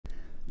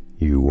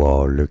You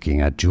are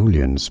looking at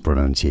Julian's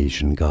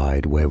pronunciation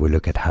guide, where we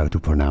look at how to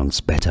pronounce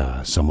better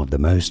some of the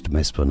most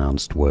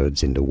mispronounced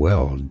words in the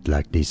world,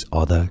 like this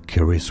other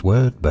curious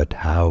word. But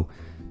how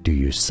do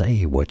you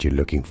say what you're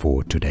looking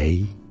for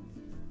today?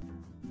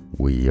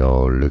 We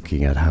are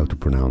looking at how to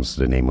pronounce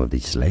the name of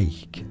this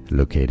lake,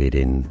 located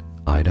in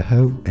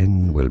Idaho,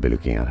 and we'll be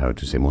looking at how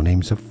to say more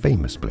names of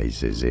famous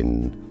places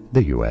in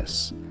the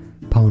US.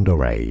 Pend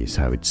Oreille is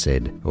how it's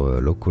said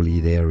locally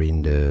there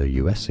in the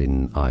US,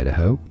 in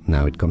Idaho.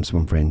 Now it comes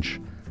from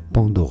French,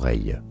 Pend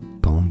Oreille,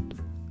 Pend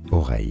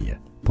Oreille.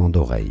 Pend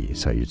Oreille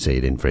is how you'd say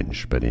it in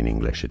French, but in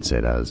English it's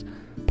said as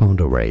Pend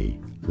Oreille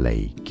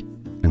Lake.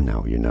 And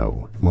now you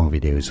know. More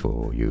videos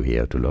for you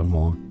here to learn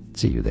more.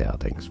 See you there.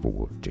 Thanks for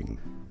watching.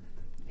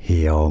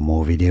 Here are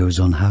more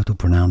videos on how to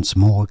pronounce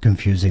more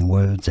confusing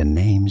words and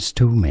names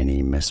too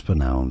many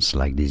mispronounced.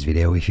 Like this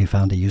video if you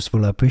found it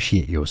useful. I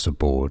appreciate your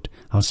support.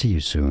 I'll see you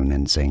soon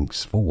and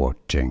thanks for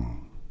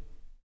watching.